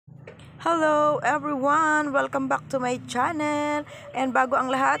Hello everyone! Welcome back to my channel. And bago ang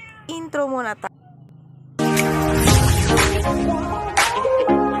lahat, intro muna tayo.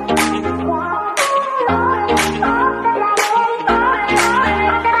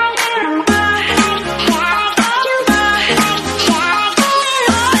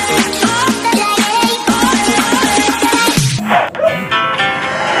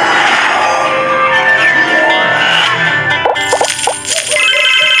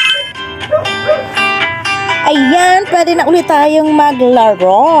 Ayan, pwede na ulit tayong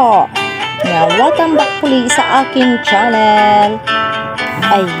maglaro. Welcome back ulit sa aking channel.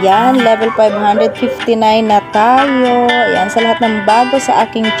 Ayan, level 559 na tayo. Ayan, sa lahat ng bago sa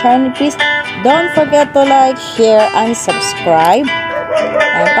aking channel, please don't forget to like, share, and subscribe.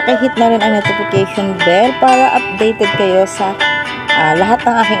 Ayan, pakihit na rin ang notification bell para updated kayo sa lahat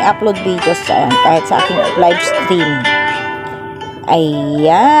ng aking upload videos. Ayan, kahit sa aking live stream.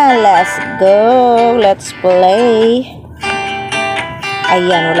 Ayan, let's go. Let's play.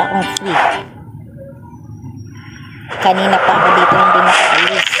 Ayan, wala akong free. Kanina pa ako dito hindi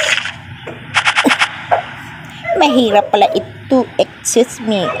nakaalis. Mahirap pala ito. Excuse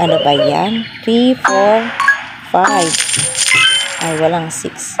me. Ano ba yan? 3, 4, 5. Ay, walang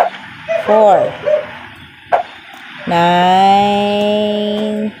 6. 4.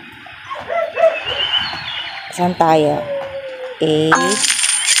 9. Saan tayo? 8,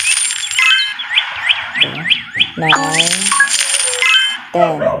 9,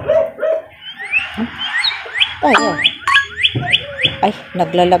 10. Tayo. Ay,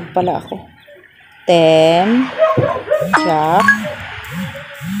 naglalag pala ako. 10, Jack,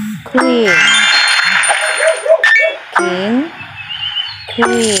 Queen, King,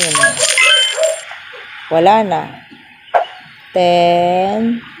 Queen. Wala na.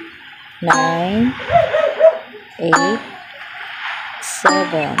 10, 9, 8,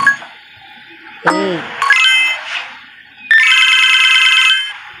 7, 8,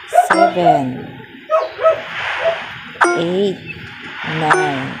 7, 8, 9,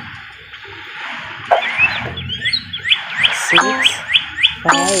 6,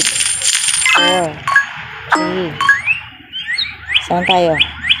 5, 4, 3. Saan tayo?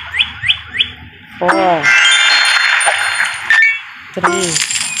 4, 3,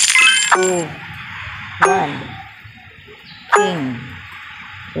 2, 1. King.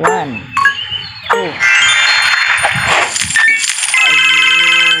 1, 2.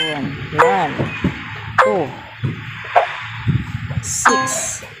 Ayun. 1, 2,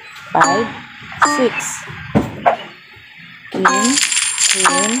 6, 5, 6. Queen,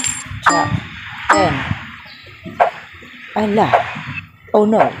 Queen, Jack, 10. Ala. Oh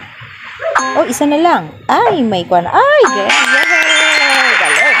no. Oh, isa na lang. Ay, may kwan. Ay, yay!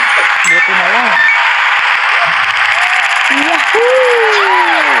 Galing. Buti na lang. Yahoo!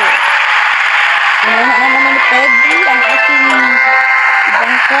 Nakuha na naman ni Peggy ang aking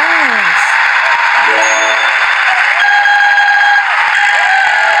ibang coins.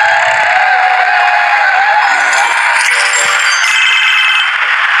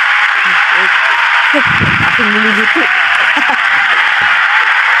 Aking nililito.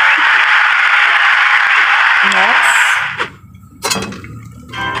 Next.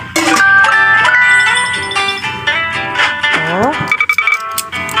 Oh.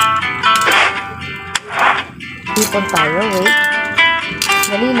 Ipon tayo, wait.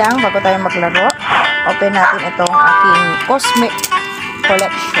 Dali lang, bago tayo maglaro. Open natin itong aking cosmic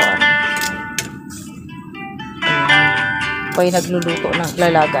collection. Ayan. Ako'y nagluluto ng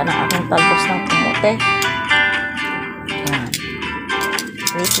lalaga ng aking talbos ng kamote. Ayan.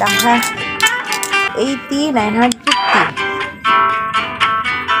 Wait lang ha. 80,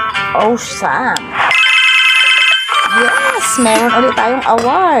 950. Awesome. Yes, meron ulit tayong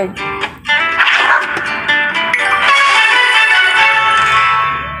award.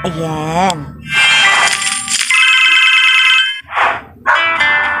 Ayan.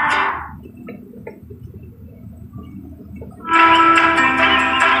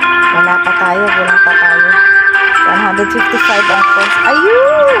 Wala pa tayo. 155 ang points.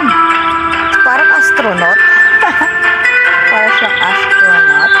 Ayun! Parang astronaut. Parang siyang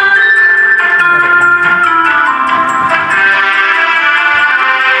astronaut.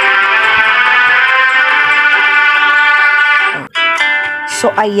 So,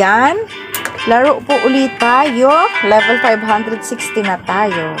 ayan. Laro po ulit tayo. Level 560 na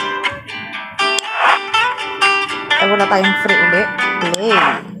tayo. Ay, wala tayong free ulit. Play.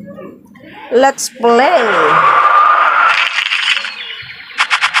 Let's play.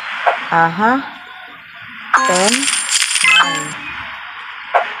 Aha. 10,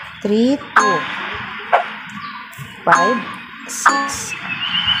 9, 3, 2, 5, 6,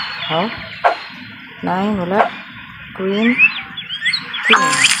 Oh? 9, wala. Queen. King.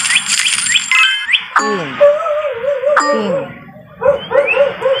 Queen. King.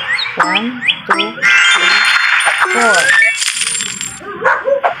 1, 2, 3, 4.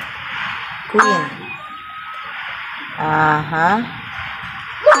 Queen. Aha.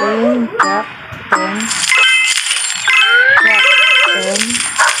 Queen, jack, 10. Jack, 10.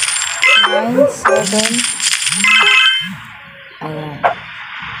 9, 7. Ayan.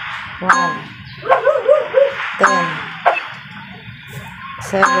 1, 10,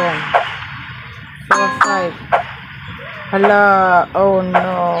 7, 4, 5. Hala, oh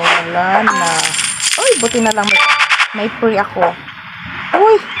no, wala na. Uy, buti na lang may free ako.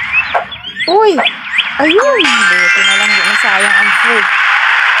 Uy, uy, ayun, buti na lang, di na sayang ang free.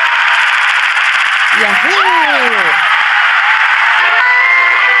 Yahoo!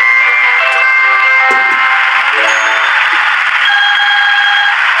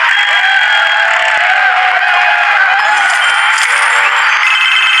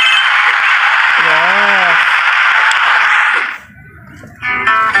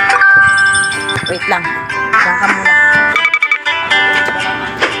 Wait lang. Diyan ka muna.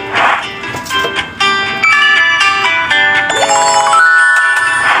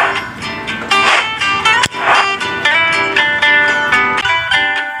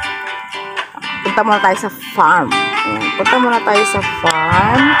 Punta muna tayo sa farm. Ayan. Punta muna tayo sa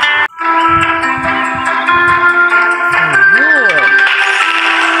farm. Ayun.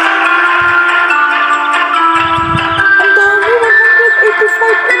 Ang dami.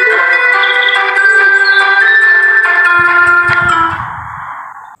 185 ulit.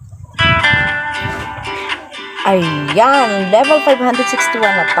 Ayan, level 561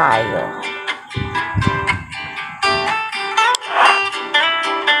 na tayo.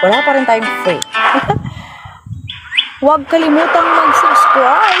 Wala pa rin tayong free. Huwag kalimutang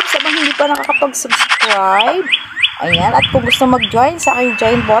mag-subscribe sa mga hindi pa nakakapag-subscribe. Ayan, at kung gusto mag-join sa aking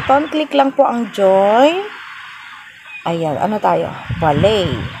join button, click lang po ang join. Ayan, ano tayo?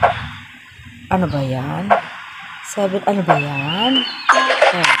 Ballet. Ano ba yan? 7, ano ba yan?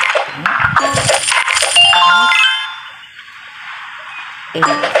 8,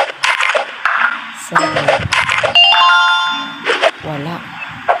 7. Wala.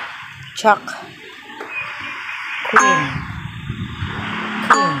 Chuck. Queen.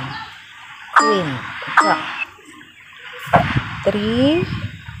 King. Queen. Chuck. 3,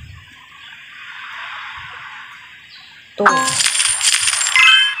 2,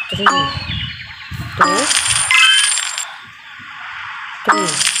 3, 2, 3,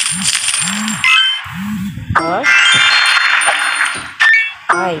 4,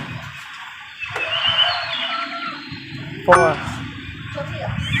 5, 4,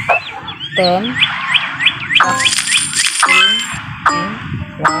 10, 1,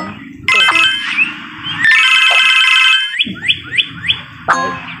 2,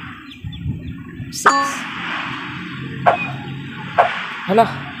 5, 6. Hala.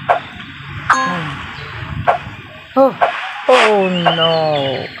 9. Oh. Oh no.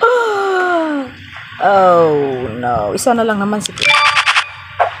 Oh no. Isa na lang naman si Kuya.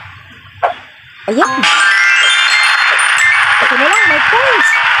 Ayan. Ito na lang, may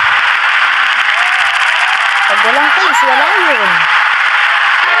points. Pag walang points, wala yun.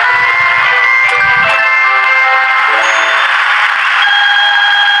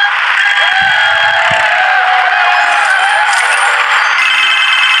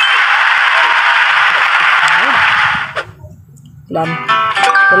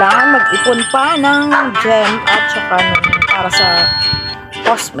 Kailangan mag-ipon pa ng gem at saka para sa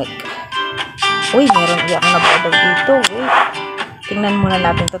cosmic. Uy, meron ulit akong nababaw dito. Uy, tingnan muna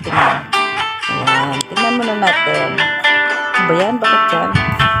natin ito. Tingnan. Ayan, tingnan muna natin. Ano ba yan? Bakit yan?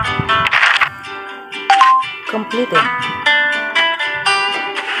 Completed.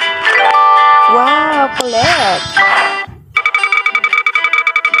 Wow, collect.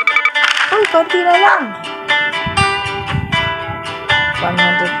 Uy, konti na lang.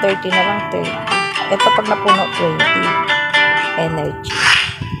 130 na lang, 30. Ito pag napuno, 20. Energy.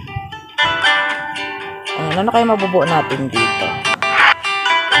 Ayan, ano kayo mabubuo natin dito?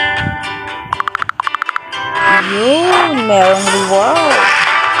 Yun, merong reward.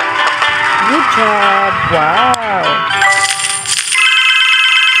 Good job. Wow.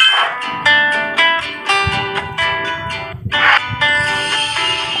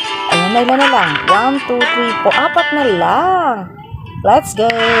 Ayan, ilan na lang? 1, 2, 3, 4. 4 na lang. Let's go.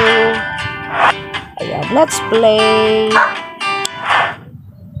 Ayan, let's play.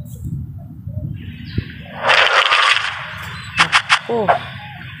 Oh.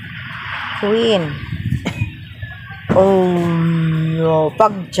 Queen. Oh, no.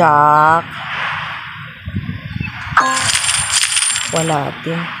 Pag-jack. Wala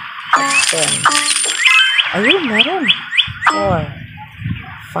din. 10. Ayun, meron. 4,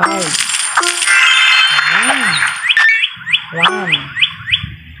 5. Ayan. 1,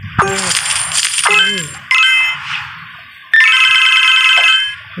 2, 3,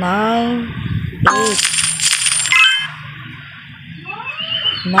 9,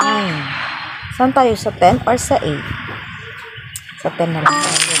 8, 9. Saan tayo? Sa 10 or sa 8? Sa 10 na lang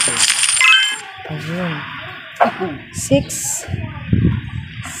tayo. Ayun. 6,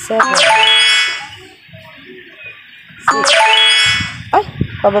 7, 6. Ay,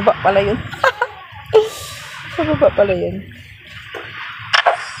 pababa pala yun. Pababa pala yun.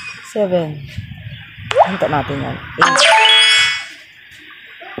 7. Hinta natin yan. 8,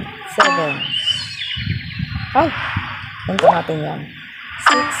 7. Ay, hinta natin yan.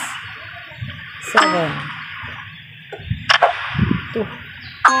 6, 7, 2,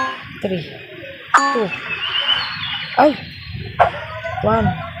 3, 2. Ay, 1,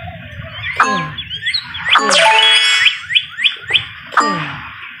 king, king, king,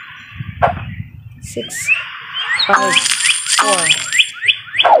 6, 5, 4.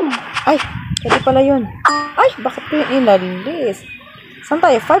 Ay, pwede pala yun. Ay, bakit ko yung inalis? Saan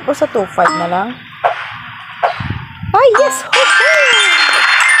tayo? 5 o sa 2? 5 na lang. Ay, yes!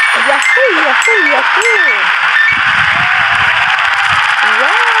 Yahoo! Yahoo! Yahoo!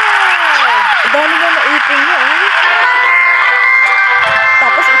 Wow! Dami na naipon niya, eh.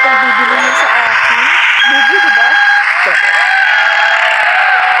 Tapos itong bibili niya sa akin. Bibi, diba?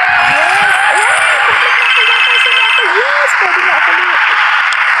 Yes! Pwede na ako.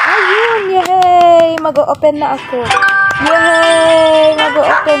 Ayun! Yay! Mag-o-open na ako. Yay!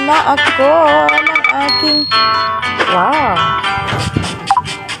 Mag-o-open na ako ng aking... Wow!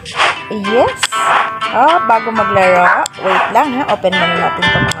 Yes! Bago maglaro, wait lang ha. Open muna natin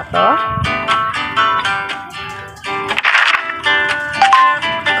itong mga to.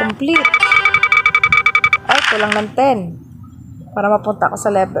 Complete. Ay, kulang ng 10. Para mapunta ako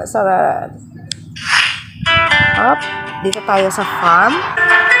sa level, sa... dito tayo sa farm.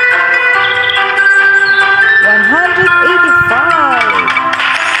 185.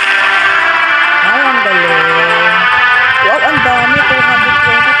 Ay, ang galing. Wow, ang dami.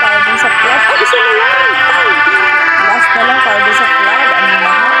 220 para dun sa plot. Ay, isa na yan. Last na lang para dun sa plot.